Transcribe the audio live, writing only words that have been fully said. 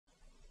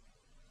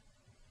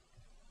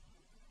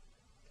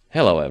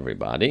Hello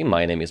everybody,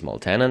 my name is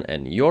Maltanan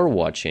and you're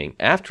watching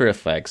After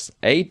Effects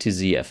A to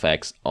Z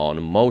effects on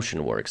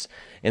MotionWorks.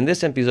 In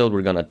this episode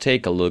we're gonna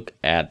take a look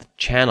at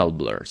channel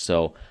blur.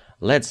 So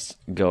let's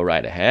go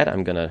right ahead.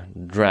 I'm gonna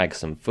drag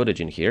some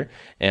footage in here.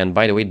 And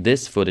by the way,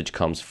 this footage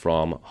comes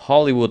from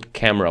Hollywood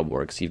Camera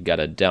Works. You've got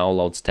a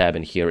downloads tab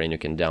in here and you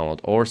can download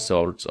all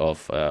sorts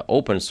of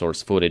open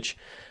source footage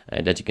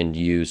that you can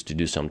use to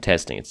do some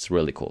testing. It's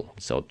really cool,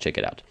 so check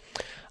it out.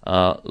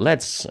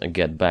 Let's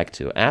get back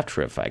to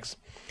After Effects.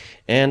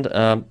 And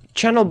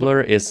channel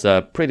blur is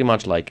pretty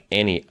much like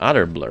any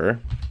other blur.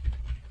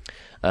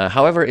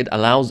 However, it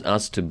allows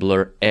us to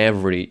blur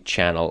every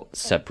channel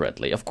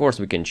separately. Of course,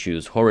 we can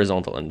choose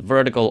horizontal and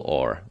vertical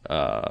or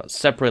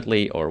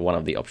separately, or one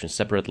of the options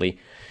separately.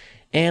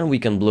 And we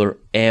can blur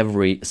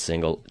every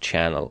single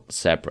channel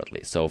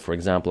separately. So for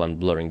example, I'm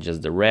blurring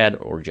just the red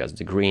or just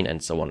the green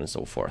and so on and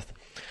so forth.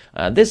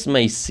 This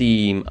may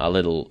seem a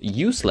little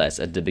useless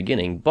at the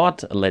beginning,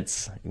 but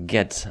let's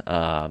get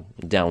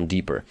down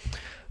deeper.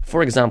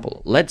 For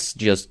example, let's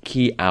just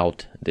key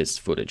out this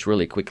footage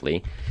really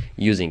quickly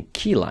using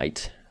key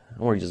light.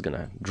 We're just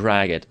gonna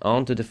drag it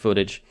onto the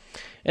footage,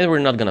 and we're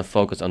not gonna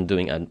focus on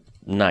doing a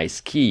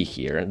nice key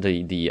here.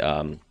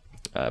 The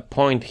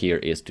point here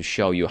is to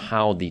show you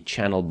how the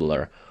channel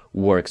blur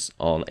works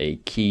on a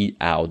keyed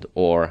out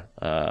or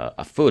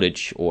a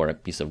footage or a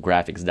piece of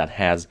graphics that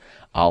has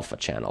alpha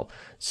channel.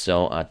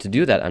 So to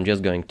do that, I'm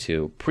just going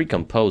to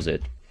pre-compose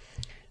it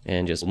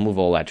and just move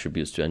all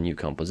attributes to a new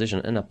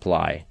composition and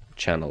apply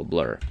channel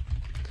blur.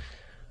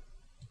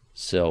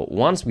 So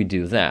once we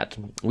do that,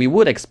 we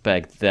would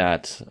expect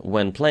that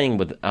when playing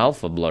with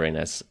alpha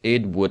blurriness,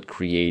 it would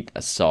create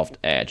a soft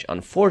edge.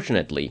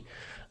 Unfortunately,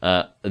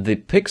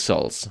 the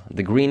pixels,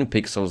 the green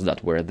pixels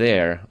that were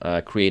there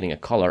creating a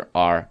color,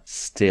 are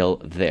still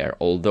there,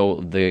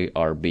 although they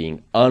are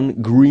being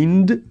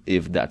ungreened,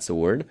 if that's a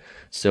word.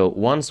 So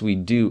once we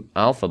do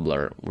alpha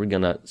blur, we're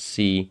gonna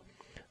see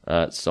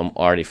some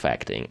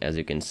artifacting, as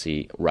you can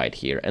see right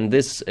here, and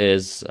this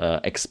is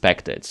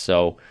expected,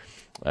 so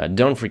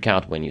don't freak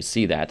out when you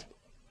see that.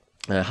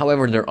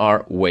 However, there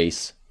are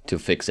ways to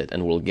fix it,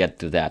 and we'll get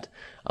to that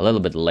a little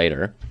bit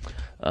later.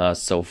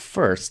 So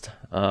first,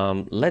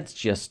 let's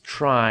just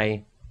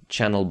try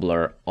channel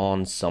blur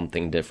on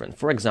something different.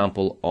 For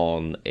example,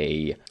 on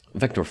a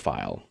vector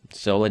file.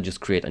 So let's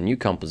just create a new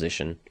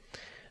composition,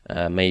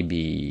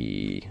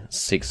 maybe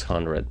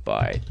 600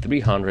 by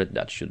 300,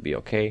 that should be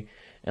okay.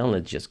 And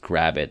let's just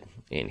grab it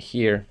in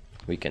here.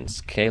 We can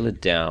scale it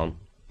down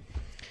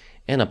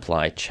and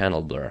apply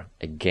channel blur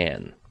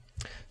again.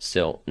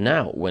 So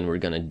now when we're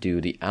gonna do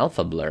the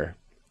alpha blur,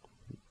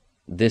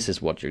 this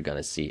is what you're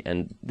gonna see,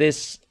 and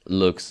this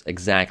looks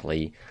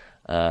exactly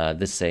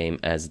the same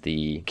as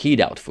the keyed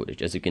out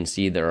footage. As you can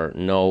see, there are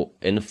no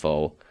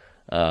info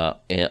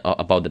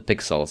about the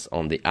pixels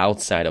on the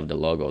outside of the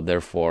logo,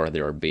 therefore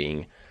they are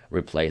being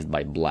replaced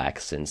by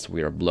black since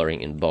we are blurring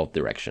in both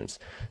directions.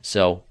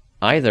 So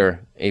either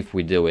if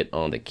we do it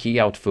on the key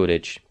out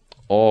footage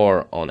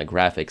or on a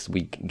graphics,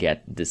 we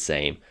get the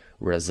same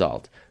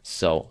result.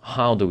 So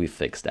how do we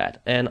fix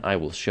that? And I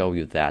will show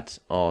you that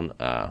on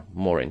a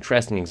more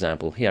interesting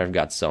example. Here I've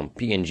got some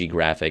PNG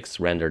graphics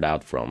rendered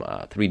out from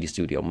 3D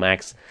Studio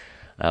Max.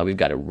 We've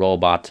got a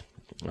robot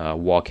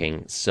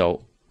walking.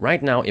 So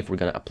right now, if we're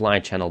gonna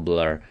apply channel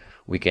blur,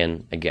 we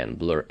can again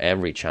blur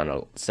every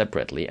channel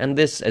separately. And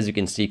this, as you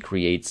can see,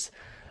 creates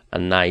a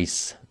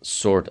nice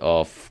sort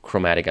of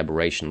chromatic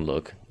aberration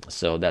look.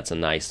 So that's a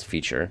nice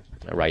feature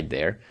right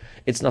there.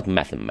 It's not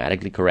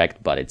mathematically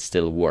correct, but it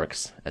still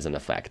works as an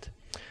effect.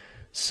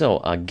 So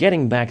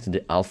getting back to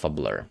the alpha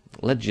blur,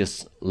 let's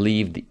just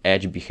leave the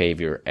edge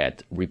behavior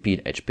at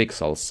repeat edge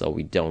pixels so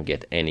we don't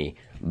get any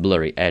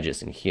blurry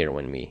edges in here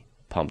when we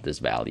pump this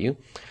value.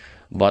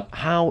 But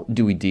how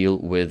do we deal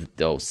with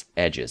those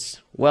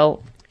edges?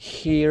 Well,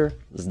 here's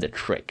the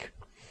trick.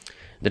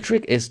 The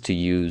trick is to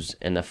use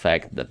an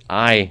effect that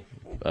I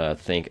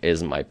think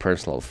is my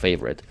personal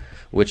favorite,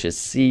 which is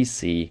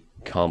CC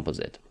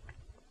Composite.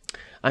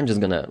 I'm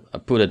just gonna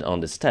put it on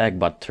this tag,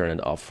 but turn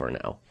it off for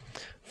now.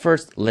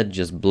 First, let's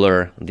just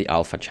blur the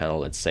alpha channel,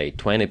 let's say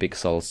 20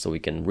 pixels, so we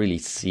can really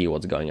see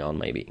what's going on,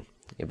 maybe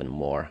even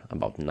more,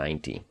 about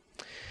 90.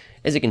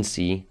 As you can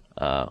see,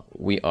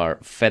 we are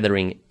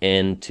feathering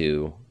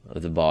into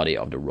the body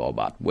of the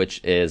robot,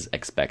 which is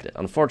expected.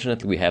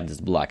 Unfortunately, we have this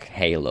black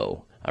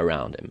halo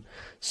around him.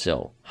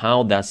 So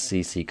how does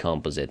CC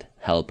Composite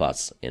help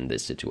us in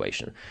this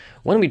situation?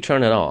 When we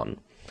turn it on,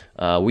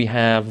 we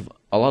have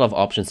a lot of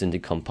options in the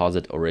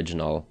Composite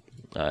Original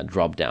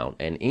drop down,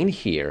 and in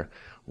here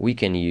we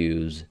can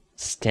use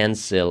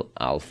Stencil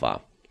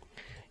Alpha.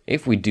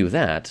 If we do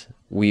that,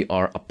 we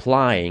are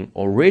applying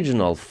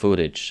original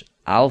footage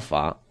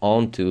alpha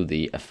onto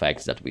the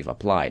effects that we've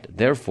applied,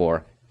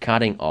 therefore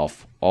cutting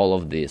off all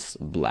of this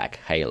black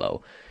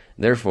halo.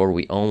 Therefore,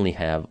 we only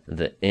have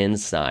the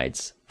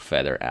insides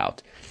feather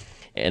out.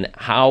 And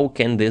how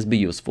can this be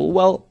useful?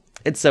 Well,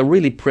 it's a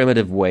really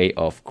primitive way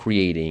of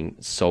creating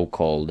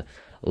so-called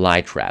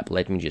light wrap.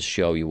 Let me just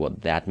show you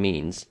what that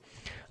means.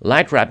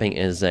 Light wrapping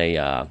is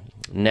a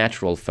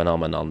natural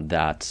phenomenon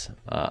that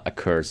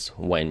occurs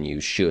when you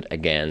shoot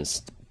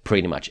against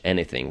pretty much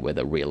anything with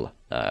a real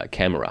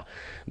camera.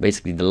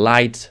 Basically, the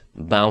light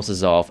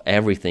bounces off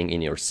everything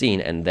in your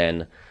scene and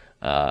then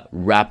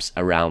wraps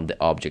around the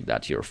object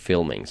that you're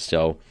filming.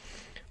 So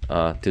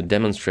to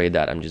demonstrate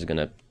that, I'm just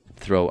gonna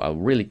throw a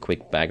really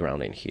quick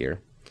background in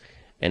here.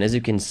 And as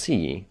you can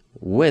see,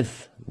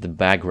 with the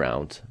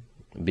background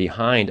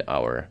behind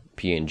our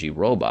PNG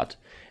robot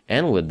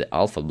and with the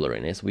alpha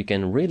blurriness, we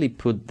can really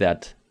put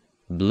that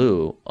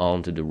blue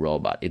onto the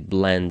robot. It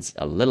blends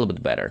a little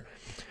bit better.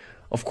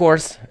 Of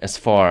course, as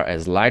far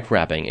as light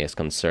wrapping is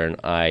concerned,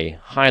 I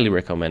highly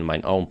recommend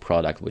my own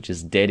product, which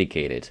is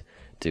dedicated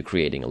to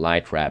creating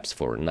light wraps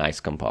for nice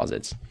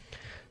composites.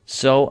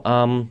 So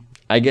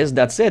I guess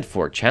that's it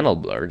for channel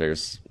blur.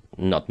 There's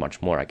not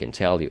much more I can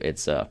tell you.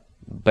 It's a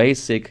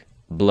basic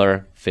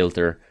blur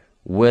filter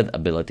with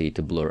ability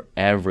to blur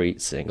every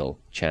single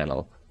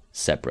channel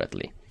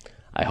separately.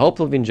 I hope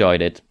you've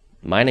enjoyed it.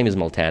 My name is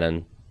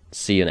Multanen.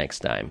 See you next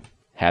time.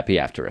 Happy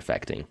After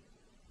Effecting.